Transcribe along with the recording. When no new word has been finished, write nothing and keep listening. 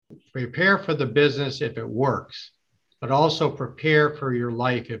prepare for the business if it works, but also prepare for your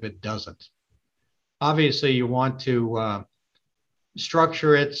life if it doesn't. Obviously, you want to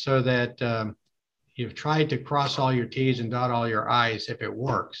structure it so that you've tried to cross all your T's and dot all your I's if it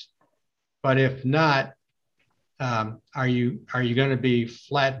works. But if not, are you going to be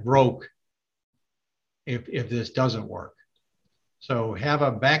flat broke if this doesn't work? So have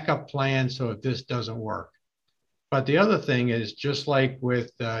a backup plan so if this doesn't work. But the other thing is, just like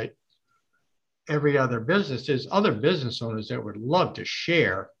with every other business, is other business owners that would love to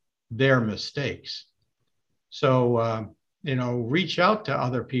share their mistakes. So, reach out to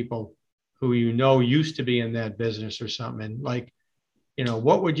other people who used to be in that business or something. And like,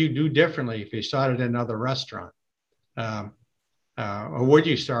 what would you do differently if you started another restaurant? Or would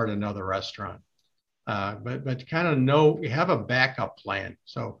you start another restaurant? But kind of have a backup plan.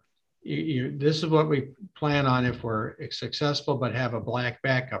 So this is what we plan on if we're successful, but have a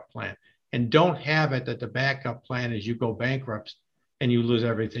backup plan. And don't have it that the backup plan is you go bankrupt and you lose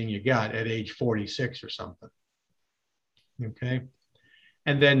everything you got at age 46 or something. Okay.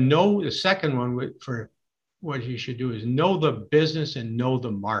 And then the second one for what you should do is know the business and know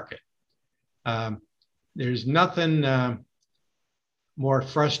the market. There's nothing more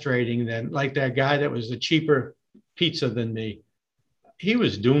frustrating than like that guy that was the cheaper pizza than me. He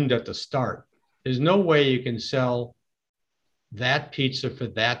was doomed at the start. There's no way you can sell that pizza for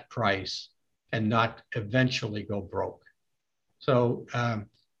that price and not eventually go broke. So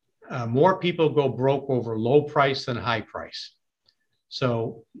more people go broke over low price than high price.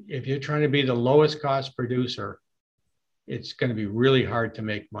 So if you're trying to be the lowest cost producer, it's going to be really hard to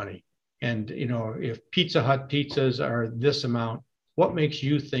make money. And, if Pizza Hut pizzas are this amount, what makes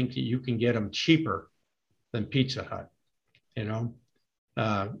you think that you can get them cheaper than Pizza Hut? And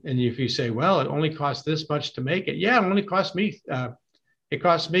if you say, well, it only costs this much to make it. Yeah, it only cost me, it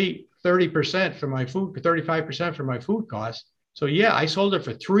cost me 30% for my food, 35% for my food costs. So yeah, I sold it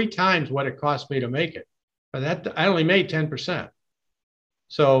for 3 times what it cost me to make it. But that I only made 10%.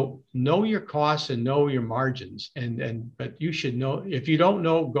 So know your costs and know your margins. But you should know, if you don't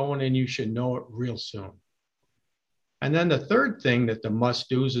know going in, you should know it real soon. And then the third thing that the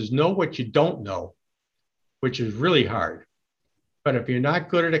must-dos is know what you don't know, which is really hard. But if you're not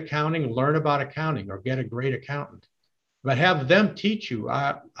good at accounting, learn about accounting or get a great accountant. But have them teach you.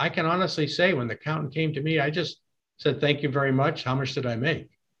 I can honestly say when the accountant came to me, I just said, thank you very much. How much did I make?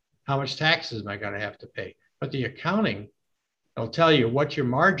 How much taxes am I going to have to pay? But the accounting, it'll tell you what your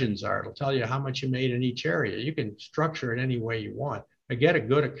margins are. It'll tell you how much you made in each area. You can structure it any way you want. But get a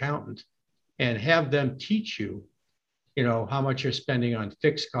good accountant and have them teach you, how much you're spending on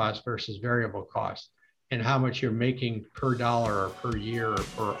fixed costs versus variable costs and how much you're making per dollar or per year or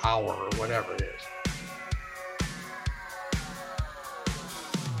per hour or whatever it is.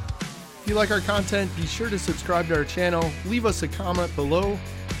 If you like our content, be sure to subscribe to our channel, leave us a comment below.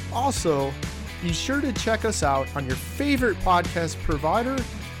 Also, be sure to check us out on your favorite podcast provider.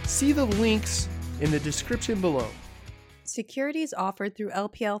 See the links in the description below. Securities offered through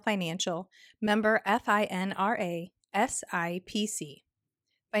LPL Financial, member FINRA, SIPC.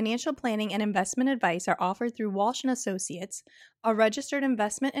 Financial planning and investment advice are offered through Walsh & Associates, a registered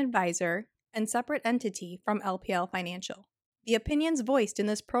investment advisor and separate entity from LPL Financial. The opinions voiced in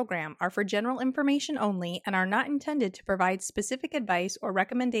this program are for general information only and are not intended to provide specific advice or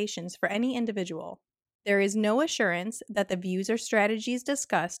recommendations for any individual. There is no assurance that the views or strategies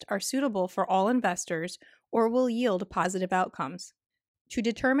discussed are suitable for all investors or will yield positive outcomes. To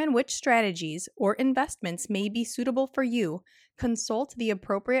determine which strategies or investments may be suitable for you, consult the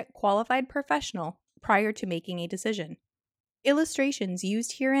appropriate qualified professional prior to making a decision. Illustrations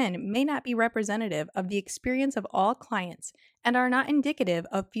used herein may not be representative of the experience of all clients and are not indicative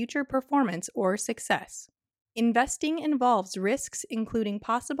of future performance or success. Investing involves risks including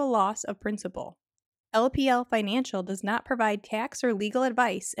possible loss of principal. LPL Financial does not provide tax or legal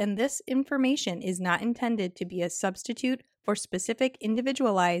advice, and this information is not intended to be a substitute for specific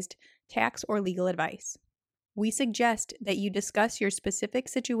individualized tax or legal advice. We suggest that you discuss your specific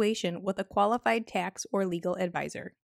situation with a qualified tax or legal advisor.